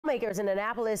Lawmakers in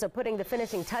Annapolis are putting the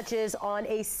finishing touches on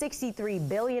a $63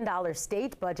 billion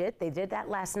state budget. They did that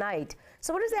last night.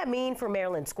 So what does that mean for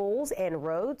Maryland schools and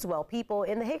roads? Well, people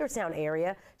in the Hagerstown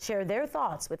area share their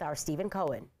thoughts with our Stephen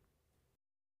Cohen.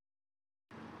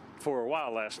 For a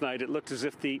while last night, it looked as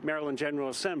if the Maryland General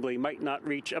Assembly might not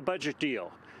reach a budget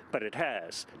deal, but it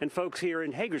has. And folks here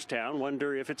in Hagerstown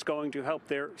wonder if it's going to help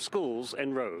their schools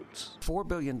and roads. $4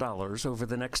 billion over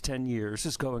the next 10 years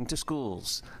is going to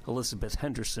schools. Elizabeth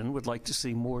Henderson would like to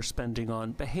see more spending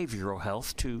on behavioral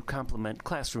health to complement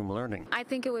classroom learning. I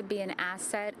think it would be an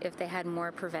asset if they had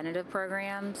more preventative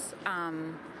programs.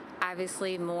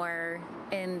 Obviously more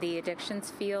in the addictions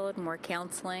field, more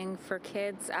counseling for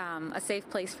kids, a safe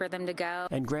place for them to go.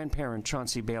 And grandparent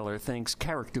Chauncey Baylor thinks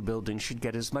character building should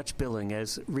get as much billing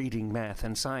as reading, math,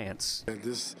 and science.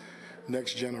 This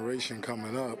next generation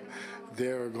coming up,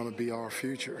 they're going to be our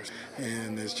future.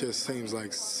 And it just seems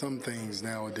like some things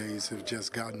nowadays have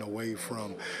just gotten away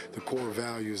from the core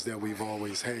values that we've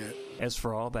always had. As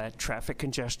for all that traffic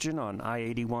congestion on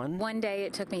I-81, one day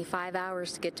it took me 5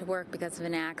 hours to get to work because of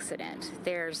an accident.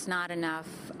 There's not enough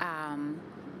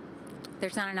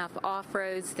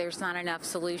off-roads, there's not enough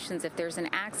solutions. If there's an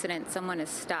accident, someone is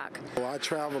stuck. Well, I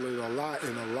travel it a lot,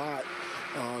 and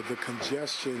the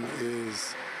congestion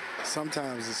is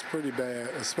sometimes it's pretty bad,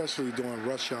 especially during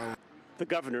rush hour. The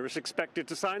governor is expected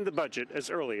to sign the budget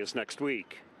as early as next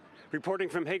week. Reporting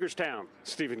from Hagerstown,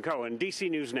 Stephen Cohen,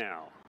 DC News Now.